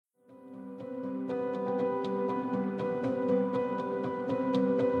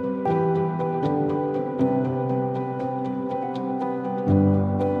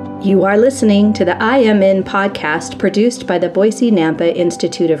You are listening to the I Am In podcast produced by the Boise Nampa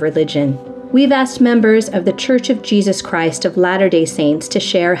Institute of Religion. We've asked members of the Church of Jesus Christ of Latter-day Saints to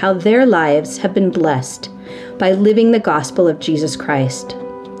share how their lives have been blessed by living the gospel of Jesus Christ.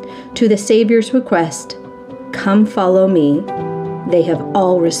 To the Savior's request, "Come follow me," they have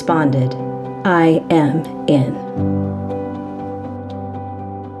all responded, "I am in."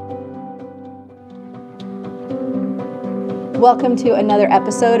 Welcome to another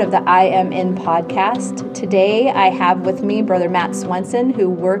episode of the I Am In podcast. Today I have with me Brother Matt Swenson, who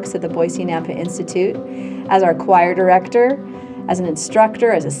works at the Boise Nampa Institute as our choir director, as an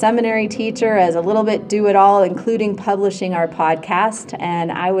instructor, as a seminary teacher, as a little bit do-it-all, including publishing our podcast.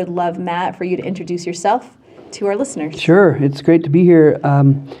 And I would love, Matt, for you to introduce yourself to our listeners. Sure. It's great to be here.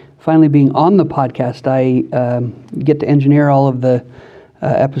 Finally being on the podcast, I get to engineer all of the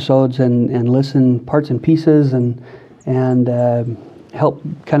episodes and listen parts and pieces and help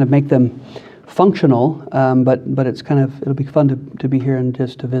kind of make them functional, but it'll be fun to be here and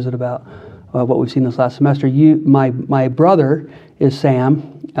just to visit about what we've seen this last semester. My brother is Sam.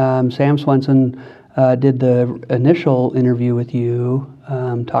 Sam Swenson did the initial interview with you,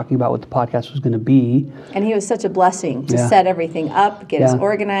 talking about what the podcast was going to be. And he was such a blessing to set everything up, get us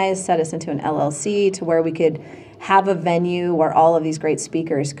organized, set us into an LLC to where we could have a venue where all of these great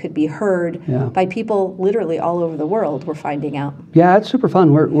speakers could be heard by people literally all over the world, we're finding out. Yeah, it's super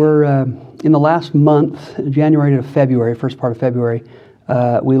fun. We're in the last month, January to February, first part of February,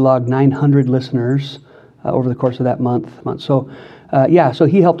 we logged 900 listeners over the course of that month. So, so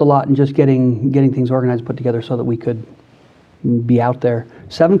he helped a lot in just getting things organized and put together so that we could be out there.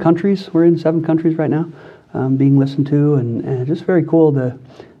 7 countries, we're in 7 countries right now, being listened to, and just very cool to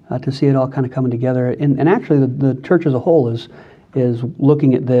see it all kind of coming together. And actually the church as a whole is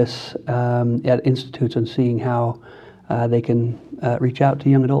looking at this at institutes and seeing how they can reach out to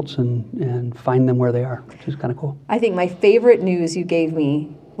young adults and find them where they are, which is kind of cool. I think my favorite news you gave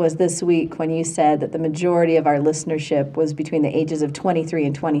me was this week when you said that the majority of our listenership was between the ages of 23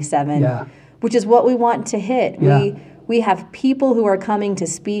 and 27, which is what we want to hit. Yeah. We have people who are coming to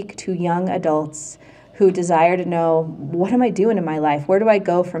speak to young adults who desire to know, what am I doing in my life? Where do I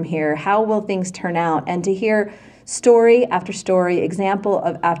go from here? How will things turn out? And to hear story after story,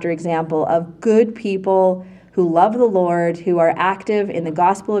 example after example of good people who love the Lord, who are active in the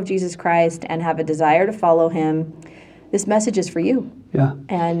gospel of Jesus Christ and have a desire to follow him. This message is for you. Yeah.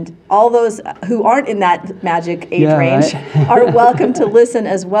 And all those who aren't in that magic age range right. are welcome to listen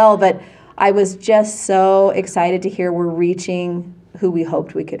as well. But I was just so excited to hear we're reaching who we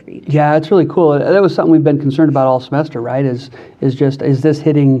hoped we could reach. Yeah, it's really cool. That was something we've been concerned about all semester, right? Is this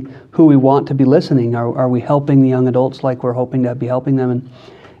hitting who we want to be listening? Are we helping the young adults like we're hoping to be helping them?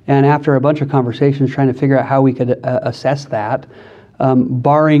 And after a bunch of conversations trying to figure out how we could assess that,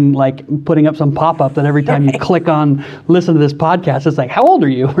 barring like putting up some pop-up that every time you click on listen to this podcast, it's like, how old are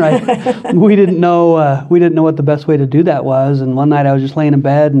you, right? we didn't know what the best way to do that was. And one night I was just laying in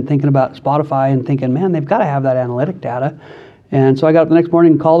bed and thinking about Spotify and thinking, man, they've got to have that analytic data. And so I got up the next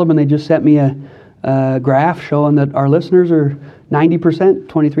morning and called them, and they just sent me a graph showing that our listeners are 90%,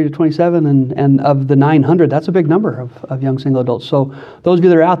 23 to 27, and of the 900, that's a big number of young single adults. So those of you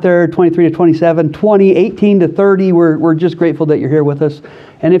that are out there, 23 to 27, 20, 18 to 30, we're just grateful that you're here with us.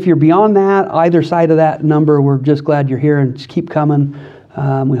 And if you're beyond that, either side of that number, we're just glad you're here, and just keep coming.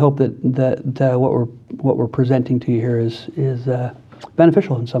 We hope that what we're presenting to you here is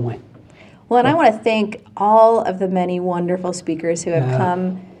beneficial in some way. Well, and I want to thank all of the many wonderful speakers who have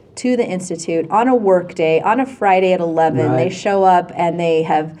come to the Institute on a work day, on a Friday at 11. Right. They show up and they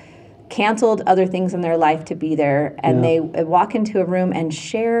have canceled other things in their life to be there, and they walk into a room and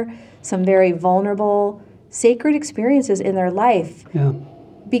share some very vulnerable, sacred experiences in their life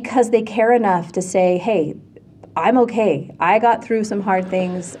because they care enough to say, hey, I'm okay. I got through some hard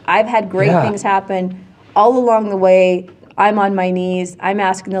things. I've had great things happen all along the way. I'm on my knees, I'm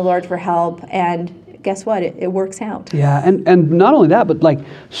asking the Lord for help, and guess what? It works out. Yeah, and not only that, but like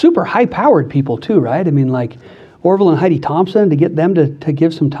super high-powered people too, right? I mean, like Orville and Heidi Thompson, to get them to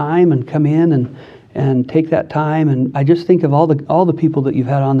give some time and come in and take that time. And I just think of all the people that you've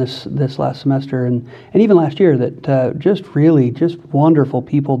had on this last semester and even last year that just wonderful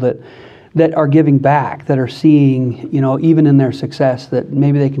people that are giving back, that are seeing, even in their success, that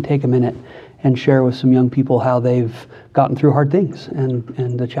maybe they can take a minute and share with some young people how they've gotten through hard things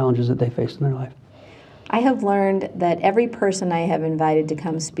and the challenges that they faced in their life. I have learned that every person I have invited to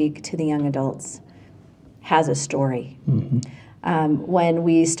come speak to the young adults has a story. Mm-hmm. When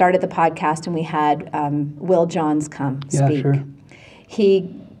we started the podcast and we had Will Johns come speak, sure.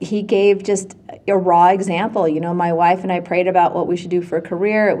 he he gave just a raw example. My wife and I prayed about what we should do for a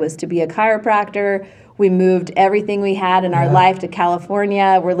career. It was to be a chiropractor. We moved everything we had in our life to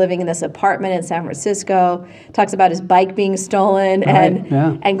California. We're living in this apartment in San Francisco. Talks about his bike being stolen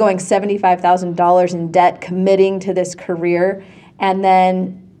and going $75,000 in debt, committing to this career. And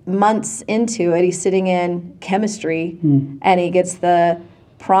then months into it, he's sitting in chemistry and he gets the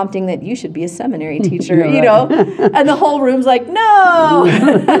prompting that you should be a seminary teacher, and the whole room's like, no,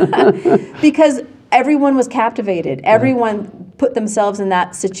 because everyone was captivated. Everyone put themselves in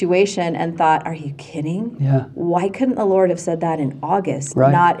that situation and thought, are you kidding? Yeah. Why couldn't the Lord have said that in August,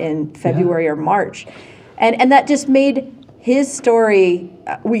 not in February or March? And that just made his story,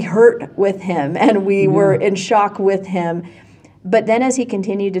 we hurt with him and we were in shock with him. But then as he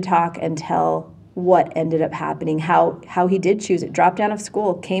continued to talk and tell what ended up happening, how he did choose it, dropped out of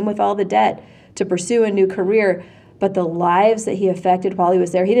school, came with all the debt to pursue a new career, but the lives that he affected while he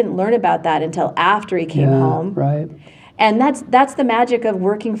was there, he didn't learn about that until after he came home. Right. And that's the magic of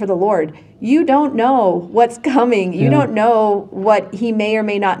working for the Lord. You don't know what's coming. You don't know what he may or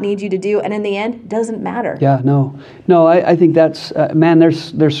may not need you to do. And in the end, it doesn't matter. Yeah, no, I think that's,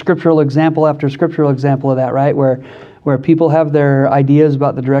 there's scriptural example after scriptural example of that, right? Where people have their ideas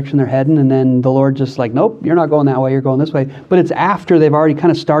about the direction they're heading, and then the Lord just like, nope, you're not going that way, you're going this way. But it's after they've already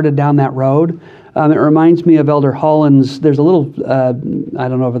kind of started down that road. It reminds me of Elder Holland's, there's a little, I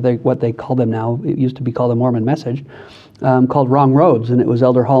don't know what they call them now, it used to be called a Mormon Message, called Wrong Roads, and it was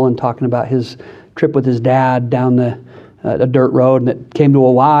Elder Holland talking about his trip with his dad down a dirt road, and it came to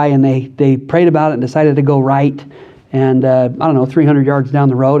a Y, and they prayed about it and decided to go right, and 300 yards down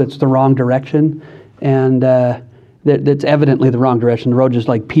the road, it's the wrong direction, and that's evidently the wrong direction. The road just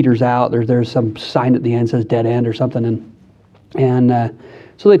like peters out. There's some sign at the end that says dead end or something, and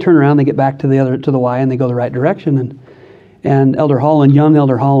so they turn around, they get back to the Y, and they go the right direction. And Elder Holland, young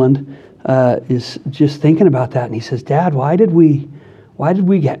Elder Holland, is just thinking about that, and he says, "Dad, we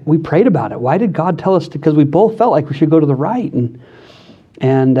prayed about it. Why did God tell us to? Because we both felt like we should go to the right."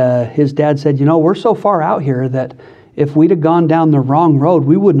 And his dad said, "We're so far out here that if we'd have gone down the wrong road,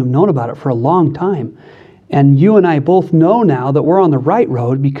 we wouldn't have known about it for a long time. And you and I both know now that we're on the right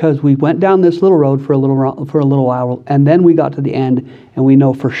road because we went down this little road for a little while, and then we got to the end, and we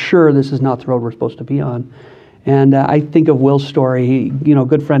know for sure this is not the road we're supposed to be on." And I think of Will's story,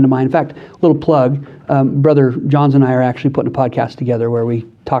 good friend of mine. In fact, little plug, Brother Johns and I are actually putting a podcast together where we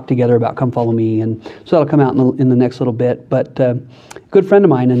talk together about Come Follow Me, and so that'll come out in the next little bit. But good friend of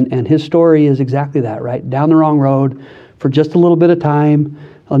mine, and his story is exactly that, right? Down the wrong road for just a little bit of time,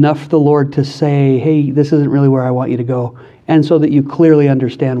 enough for the Lord to say, hey, this isn't really where I want you to go, and so that you clearly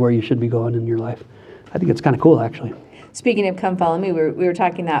understand where you should be going in your life. I think it's kind of cool, actually. Speaking of Come Follow Me, we were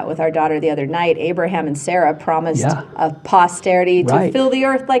talking that with our daughter the other night. Abraham and Sarah promised a posterity to fill the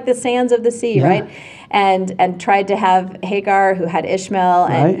earth like the sands of the sea, right? And tried to have Hagar, who had Ishmael,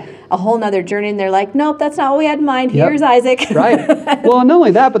 and a whole nother journey. And they're like, nope, that's not what we had in mind. Here's Isaac. Right. Well, not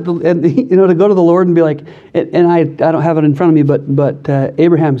only that, but to go to the Lord and be like, and I don't have it in front of me, but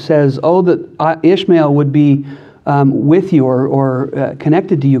Abraham says, that Ishmael would be with you or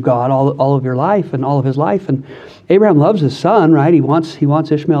connected to you, God, all of your life and all of his life. And Abraham loves his son, right? He wants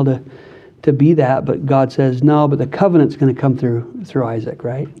Ishmael to be that, but God says no. But the covenant's going to come through Isaac,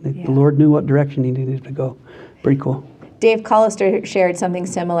 right? The Lord knew what direction he needed to go. Pretty cool. Dave Collister shared something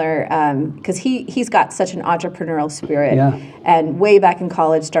similar because he's got such an entrepreneurial spirit. Yeah. And way back in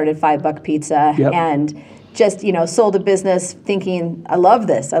college, started $5 Pizza and just sold a business thinking, I love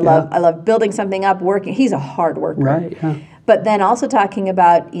this. I love building something up, working. He's a hard worker. Right. Yeah. But then also talking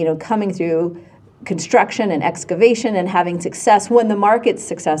about coming through construction and excavation and having success when the market's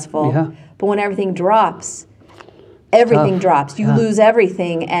successful. Yeah. But when everything drops, everything drops. You lose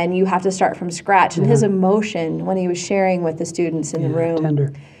everything, and you have to start from scratch. And his emotion when he was sharing with the students in the room.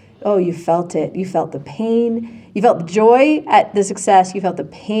 Tender. Oh, you felt it. You felt the pain. You felt the joy at the success. You felt the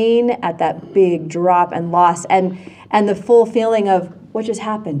pain at that big drop and loss, and the full feeling of what just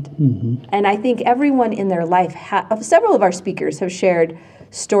happened. Mm-hmm. And I think everyone in their life, several of our speakers have shared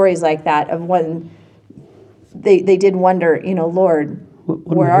stories like that of when they did wonder, Lord,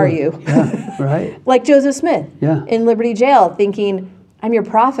 where are you? Yeah, right. Like Joseph Smith in Liberty Jail, thinking, I'm your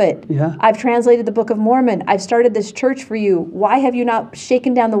prophet. Yeah. I've translated the Book of Mormon. I've started this church for you. Why have you not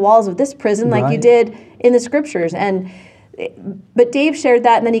shaken down the walls of this prison like you did in the scriptures? But Dave shared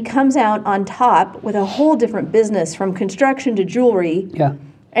that, and then he comes out on top with a whole different business from construction to jewelry. Yeah.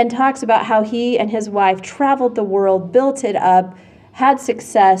 And talks about how he and his wife traveled the world, built it up, had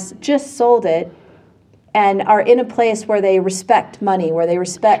success, just sold it, and are in a place where they respect money, where they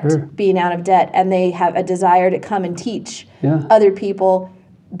respect being out of debt, and they have a desire to come and teach other people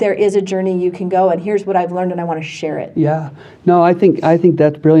there is a journey you can go, and here's what I've learned, and I want to share it. Yeah. No, I think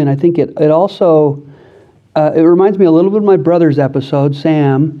that's brilliant. I think it also it reminds me a little bit of my brother's episode,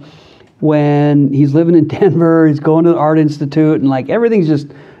 Sam, when he's living in Denver, he's going to the Art Institute, and like everything's just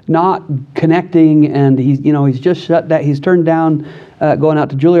not connecting, and he's just shut down. He's turned down going out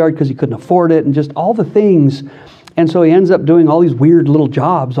to Juilliard because he couldn't afford it, and just all the things. And so he ends up doing all these weird little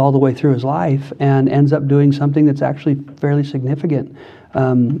jobs all the way through his life, and ends up doing something that's actually fairly significant.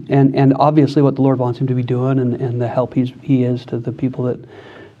 And obviously what the Lord wants him to be doing, and the help he is to the people that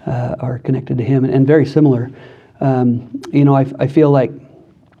are connected to him, and very similar. I feel like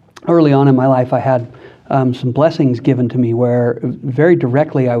early on in my life I had some blessings given to me where very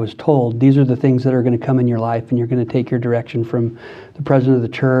directly I was told, these are the things that are going to come in your life, and you're going to take your direction from the president of the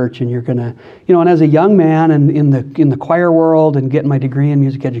church, and you're going to, and as a young man and in the choir world and getting my degree in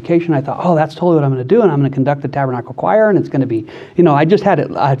music education, I thought, oh, that's totally what I'm going to do, and I'm going to conduct the Tabernacle Choir, and it's going to be, I just had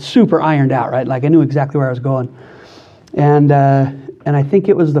it super ironed out, right? Like I knew exactly where I was going. And I think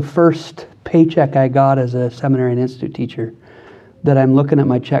it was the first paycheck I got as a seminary and institute teacher that I'm looking at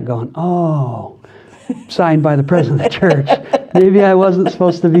my check going, oh, signed by the president of the church. Maybe I wasn't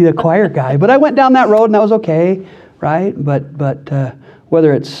supposed to be the choir guy, but I went down that road and that was okay, right? But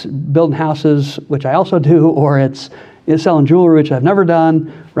whether it's building houses, which I also do, or it's selling jewelry, which I've never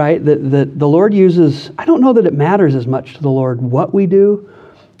done, right? The Lord uses, I don't know that it matters as much to the Lord what we do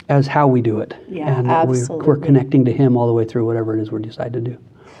as how we do it. Yeah, and absolutely. We're connecting to Him all the way through whatever it is we decide to do.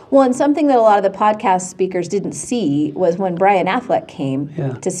 Well, and something that a lot of the podcast speakers didn't see was when Brian Affleck came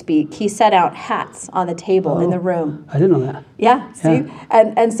to speak, he set out hats on the table in the room. I didn't know that. Yeah, see?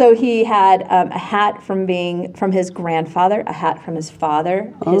 Yeah. And so he had a hat from his grandfather, a hat from his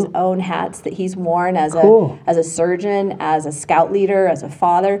father, his own hats that he's worn as a surgeon, as a scout leader, as a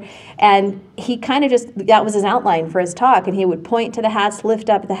father. And he kind of that was his outline for his talk. And he would point to the hats, lift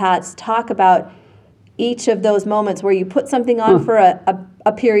up the hats, talk about each of those moments where you put something on for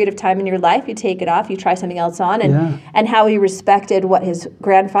a period of time in your life, you take it off, you try something else on, and how he respected what his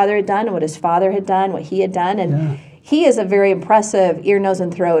grandfather had done, and what his father had done, what he had done. And he is a very impressive ear, nose,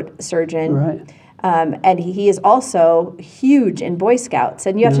 and throat surgeon. Right. And he is also huge in Boy Scouts.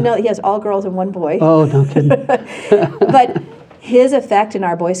 And you have to know that he has all girls and one boy. Oh, no kidding. But his effect in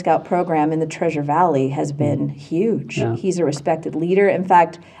our Boy Scout program in the Treasure Valley has been huge. Yeah. He's a respected leader. In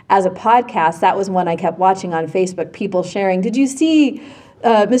fact, as a podcast, that was one I kept watching on Facebook, people sharing, did you see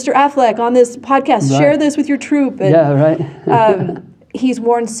Mr. Affleck on this podcast? Right. Share this with your troop. And, right. He's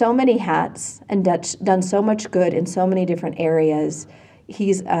worn so many hats and done so much good in so many different areas.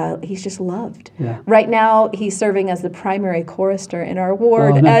 He's just loved. Yeah. Right now, he's serving as the primary chorister in our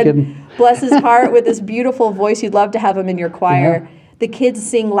ward. Oh, no kidding. Bless his heart with this beautiful voice. You'd love to have him in your choir. Yeah. The kids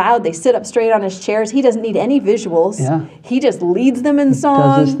sing loud. They sit up straight on his chairs. He doesn't need any visuals. Yeah. He just leads them in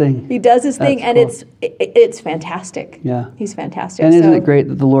song. Does his thing. He does his thing, and cool. it's fantastic. Yeah. He's fantastic. And isn't it great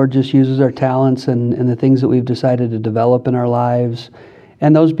that the Lord just uses our talents and the things that we've decided to develop in our lives,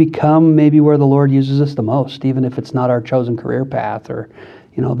 and those become maybe where the Lord uses us the most, even if it's not our chosen career path, or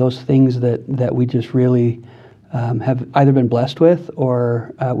those things that we just really have either been blessed with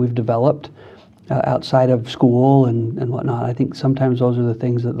or we've developed outside of school and whatnot. I think sometimes those are the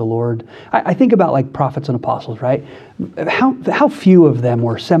things that the Lord... I think about like prophets and apostles, right? How few of them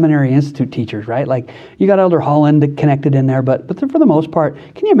were seminary institute teachers, right? Like you got Elder Holland connected in there, but for the most part,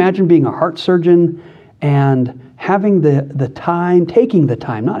 can you imagine being a heart surgeon and having the time, taking the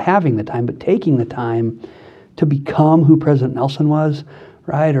time, not having the time, but taking the time to become who President Nelson was,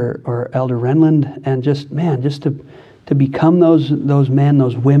 right? Or Elder Renland, and just to become those men,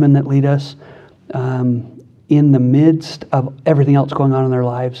 those women that lead us in the midst of everything else going on in their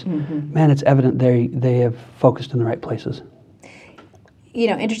lives. Mm-hmm. Man, it's evident they have focused in the right places.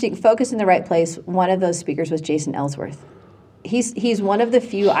 Interesting. Focus in the right place. One of those speakers was Jason Ellsworth. He's one of the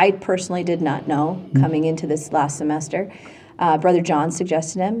few I personally did not know coming into this last semester. Brother John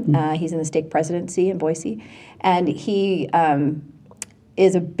suggested him. He's in the stake presidency in Boise, and he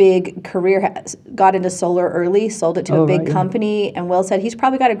is a big career, got into solar early, sold it to a big company, and Will said, he's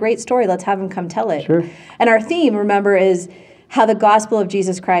probably got a great story, let's have him come tell it. Sure. And our theme, remember, is how the gospel of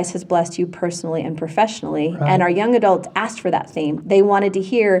Jesus Christ has blessed you personally and professionally. Right. And our young adults asked for that theme. They wanted to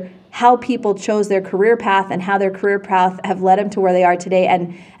hear how people chose their career path and how their career path have led them to where they are today,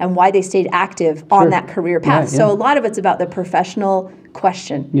 and why they stayed active on that career path. Right, yeah. So a lot of it's about the professional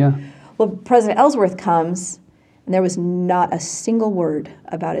question. Yeah. Well, President Ellsworth comes, and there was not a single word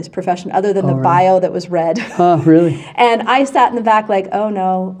about his profession other than the bio that was read. Oh, really? And I sat in the back like, oh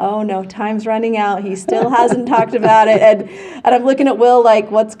no, time's running out. He still hasn't talked about it. And I'm looking at Will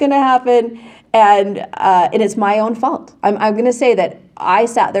like, what's going to happen? And it's my own fault. I'm going to say that I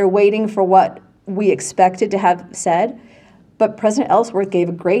sat there waiting for what we expected to have said, but President Ellsworth gave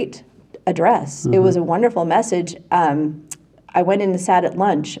a great address. It was a wonderful message. I went in and sat at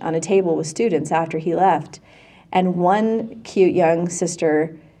lunch on a table with students after he left, and one cute young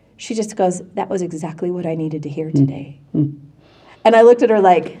sister, she just goes, "That was exactly what I needed to hear today." And I looked at her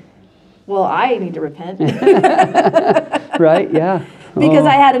like, well, I need to repent. Right, yeah. Because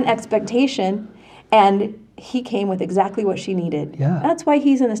I had an expectation, and he came with exactly what she needed. Yeah. That's why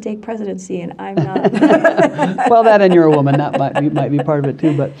he's in the stake presidency and I'm not. Well, that and you're a woman, that might be part of it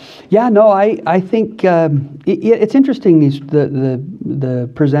too. But yeah, no, I think it's interesting, the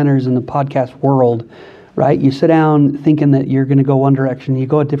presenters in the podcast world, right? You sit down thinking that you're going to go one direction, you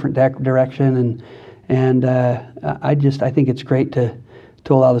go a different direction, and I think it's great to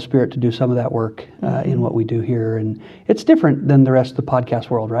allow the Spirit to do some of that work in what we do here. And it's different than the rest of the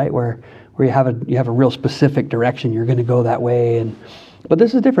podcast world, right? Where you have a real specific direction, you're going to go that way. But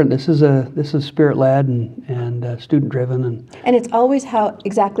this is different. This is Spirit led and student driven, and it's always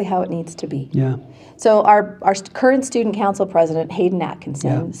exactly how it needs to be. Yeah. So our current student council president, Hayden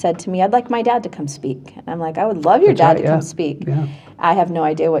Atkinson, said to me, "I'd like my dad to come speak." And I'm like, "I would love your dad to come speak." Yeah. I have no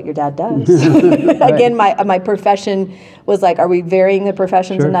idea what your dad does. Again, my profession was like, are we varying the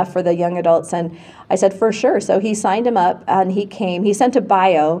professions enough for the young adults? And I said, for sure. So he signed him up, and he came. He sent a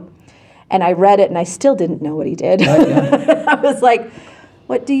bio, and I read it, and I still didn't know what he did. Right, yeah. I was like,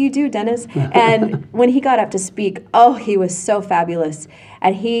 what do you do, Dennis? And when he got up to speak, he was so fabulous.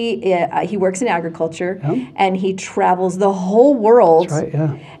 And he works in agriculture, and he travels the whole world. That's right,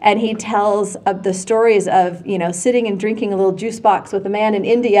 yeah. And he tells the stories of, sitting and drinking a little juice box with a man in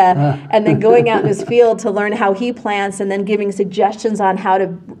India, and then going out in his field to learn how he plants, and then giving suggestions on how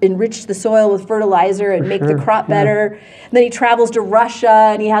to enrich the soil with fertilizer and make the crop better. And then he travels to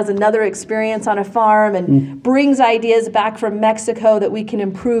Russia, and he has another experience on a farm, and brings ideas back from Mexico that we can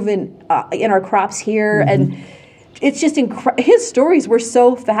improve in our crops here. And it's just his stories were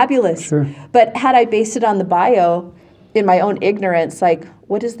so fabulous. Sure. But had I based it on the bio, in my own ignorance, like,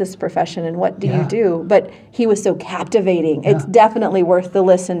 what is this profession and what do you do? But he was so captivating. It's definitely worth the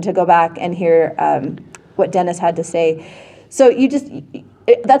listen to go back and hear what Dennis had to say. So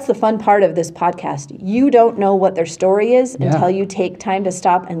that's the fun part of this podcast. You don't know what their story is until you take time to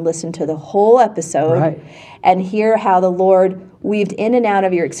stop and listen to the whole episode and hear how the Lord weaved in and out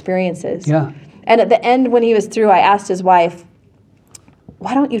of your experiences. Yeah. And at the end, when he was through, I asked his wife,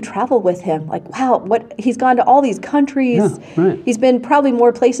 why don't you travel with him? Like, wow, he's gone to all these countries. Yeah, right. He's been probably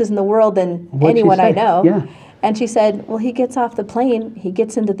more places in the world than anyone I know. Yeah. And she said, well, he gets off the plane, he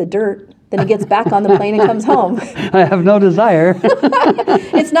gets into the dirt, then he gets back on the plane and comes home. I have no desire.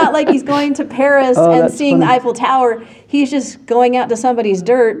 It's not like he's going to Paris and seeing the Eiffel Tower. He's just going out to somebody's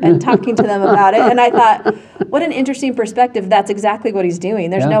dirt and talking to them about it. And I thought, what an interesting perspective. That's exactly what he's doing.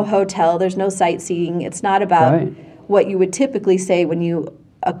 There's no hotel. There's no sightseeing. It's not about what you would typically say when you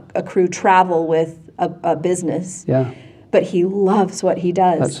accrue travel with a business. Yeah. But he loves what he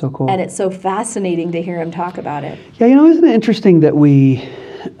does. That's so cool. And it's so fascinating to hear him talk about it. Yeah, isn't it interesting that we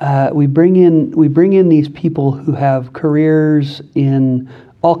bring in these people who have careers in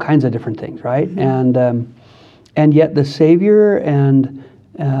all kinds of different things, right? And yet the Savior and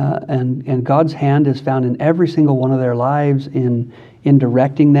God's hand is found in every single one of their lives in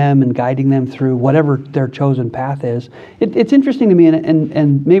directing them and guiding them through whatever their chosen path is. It's interesting to me,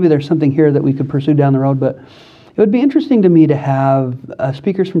 and maybe there's something here that we could pursue down the road, but it would be interesting to me to have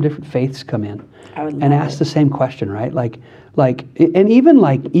speakers from different faiths come in and ask the same question, right? And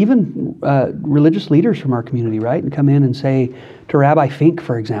even religious leaders from our community, right? And come in and say to Rabbi Fink,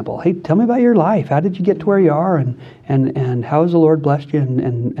 for example, hey, tell me about your life. How did you get to where you are? And how has the Lord blessed you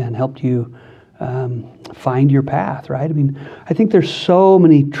and helped you find your path, right? I mean, I think there's so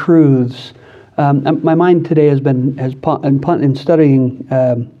many truths. My mind today has in studying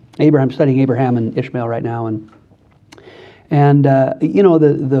Abraham, studying Abraham and Ishmael right now, and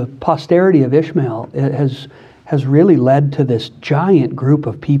the posterity of Ishmael has really led to this giant group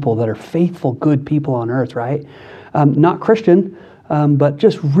of people that are faithful, good people on earth, right? Not Christian, but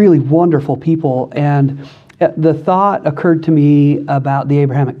just really wonderful people. And the thought occurred to me about the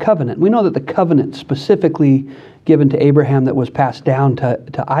Abrahamic covenant. We know that the covenant specifically given to Abraham that was passed down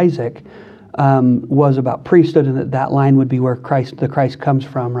to Isaac was about priesthood, and that line would be where the Christ comes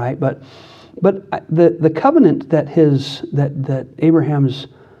from, right? But the covenant that Abraham's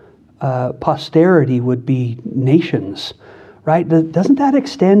posterity would be nations, right? Doesn't that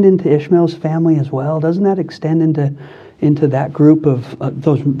extend into Ishmael's family as well? Doesn't that extend into that group of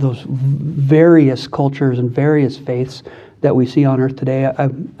those various cultures and various faiths that we see on earth today?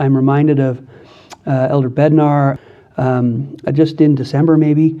 I'm reminded of Elder Bednar just in December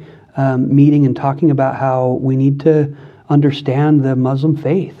maybe, meeting and talking about how we need to understand the Muslim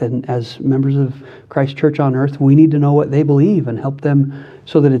faith, and as members of Christ Church on Earth, we need to know what they believe and help them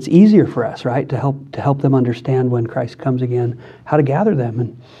so that it's easier for us, right, to help them understand when Christ comes again, how to gather them.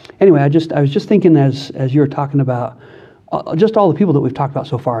 And anyway, I was just thinking as you were talking about just all the people that we've talked about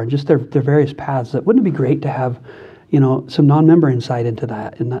so far and just their various paths, that wouldn't it be great to have, some non-member insight into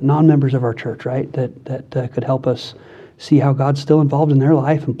that, and that non-members of our church, right, that could help us see how God's still involved in their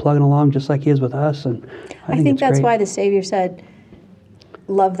life and plugging along just like He is with us. And I think that's great. why the Savior said,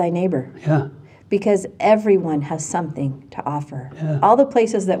 love thy neighbor. Yeah. Because everyone has something to offer. Yeah. All the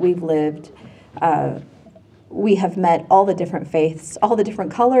places that we've lived, we have met all the different faiths, all the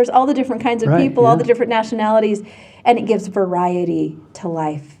different colors, all the different kinds of people, all the different nationalities, and it gives variety to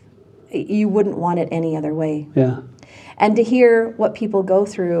life. You wouldn't want it any other way. Yeah. And to hear what people go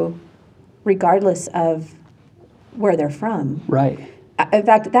through, regardless of where they're from. Right. In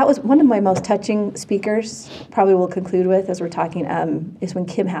fact, that was one of my most touching speakers, probably we'll conclude with as we're talking, is when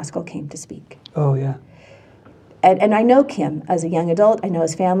Kim Haskell came to speak. Oh, yeah. And I know Kim as a young adult. I know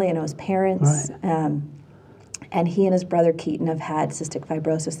his family. I know his parents. Right. And he and his brother Keaton have had cystic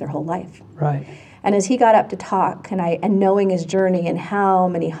fibrosis their whole life. Right. And as he got up to talk, and knowing his journey and how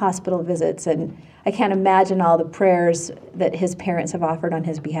many hospital visits, and I can't imagine all the prayers that his parents have offered on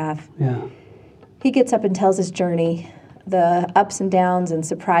his behalf. Yeah. He gets up and tells his journey, the ups and downs and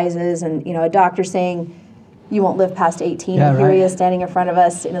surprises, and a doctor saying, you won't live past 18. Yeah, Here right. he is standing in front of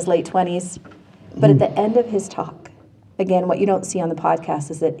us in his late 20s. But at the end of his talk, again, what you don't see on the podcast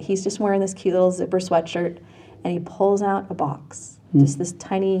is that he's just wearing this cute little zipper sweatshirt, and he pulls out a box, just this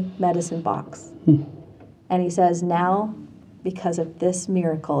tiny medicine box. And he says, now, because of this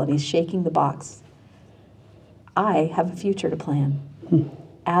miracle, and he's shaking the box, I have a future to plan.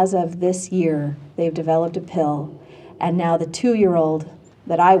 As of this year, they've developed a pill, and now the 2-year-old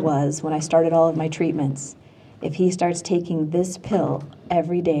that I was when I started all of my treatments, if he starts taking this pill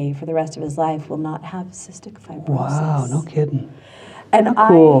every day for the rest of his life, will not have cystic fibrosis. Wow, no kidding. And How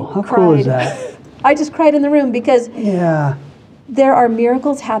cool. How cried. cool is that? I just cried in the room because Yeah. there are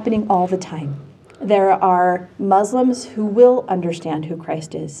miracles happening all the time. There are Muslims who will understand who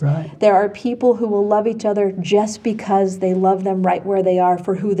Christ is. Right. There are people who will love each other just because they love them right where they are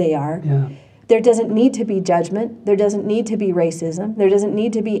for who they are. Yeah. There doesn't need to be judgment. There doesn't need to be racism. There doesn't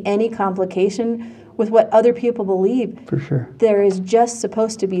need to be any complication with what other people believe. For sure. There is just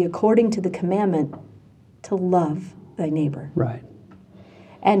supposed to be, according to the commandment, to love thy neighbor. Right.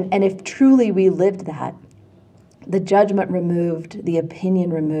 And if truly we lived that, the judgment removed, the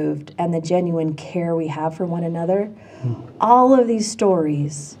opinion removed, and the genuine care we have for one another, all of these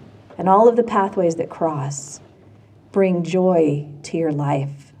stories and all of the pathways that cross bring joy to your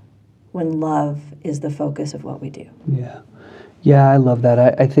life when love is the focus of what we do. Yeah. Yeah, I love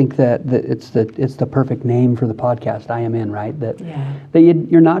that. I think that it's the perfect name for the podcast, I Am In, right? That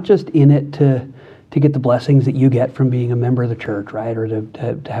you're not just in it to get the blessings that you get from being a member of the church, right? Or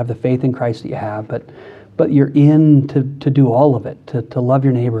to have the faith in Christ that you have, but you're in to do all of it, to love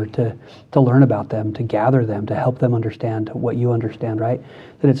your neighbor, to learn about them, to gather them, to help them understand what you understand, right?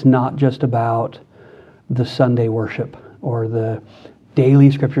 That it's not just about the Sunday worship or the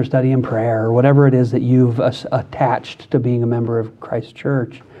daily scripture study and prayer or whatever it is that you've attached to being a member of Christ's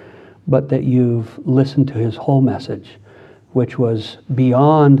church, but that you've listened to His whole message, which was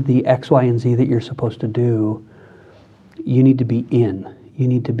beyond the X, Y, and Z that you're supposed to do. You need to be in. You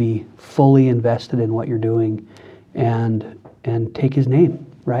need to be fully invested in what you're doing and take His name,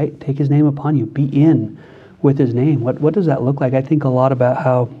 right? Take His name upon you. Be in with His name. What does that look like? I think a lot about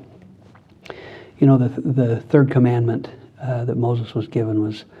how, the third commandment that Moses was given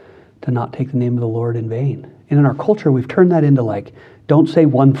was to not take the name of the Lord in vain. And in our culture, we've turned that into don't say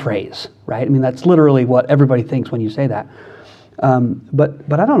one phrase, right? I mean, that's literally what everybody thinks when you say that.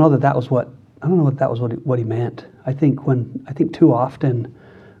 But I don't know that was what he meant. I think too often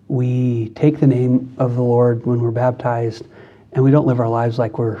we take the name of the Lord when we're baptized and we don't live our lives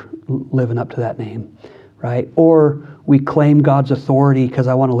like we're living up to that name, right? Or we claim God's authority because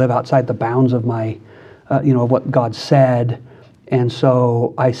I want to live outside the bounds of my, what God said. And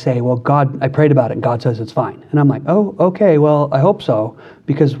so I say, well, God, I prayed about it and God says it's fine. And I'm like, oh, okay, well, I hope so.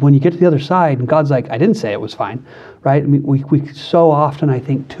 Because when you get to the other side and God's like, I didn't say it was fine, right? I mean, we so often, I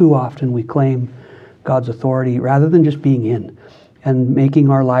think too often, we claim God's authority rather than just being in and making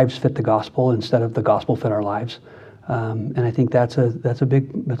our lives fit the gospel instead of the gospel fit our lives. And I think that's a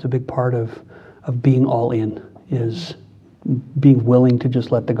big part of being all in, is being willing to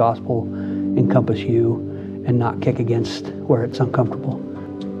just let the gospel encompass you and not kick against where it's uncomfortable.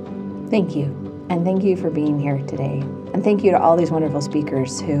 Thank you. And thank you for being here today. And thank you to all these wonderful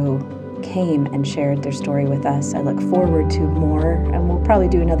speakers who came and shared their story with us. I look forward to more, and we'll probably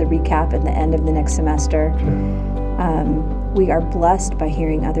do another recap at the end of the next semester. We are blessed by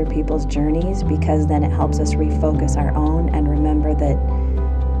hearing other people's journeys, because then it helps us refocus our own and remember that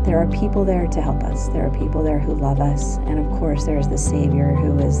there are people there to help us. There are people there who love us. And of course, there is the Savior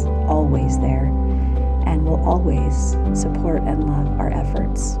who is always there and will always support and love our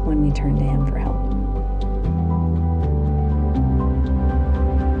efforts when we turn to Him for help.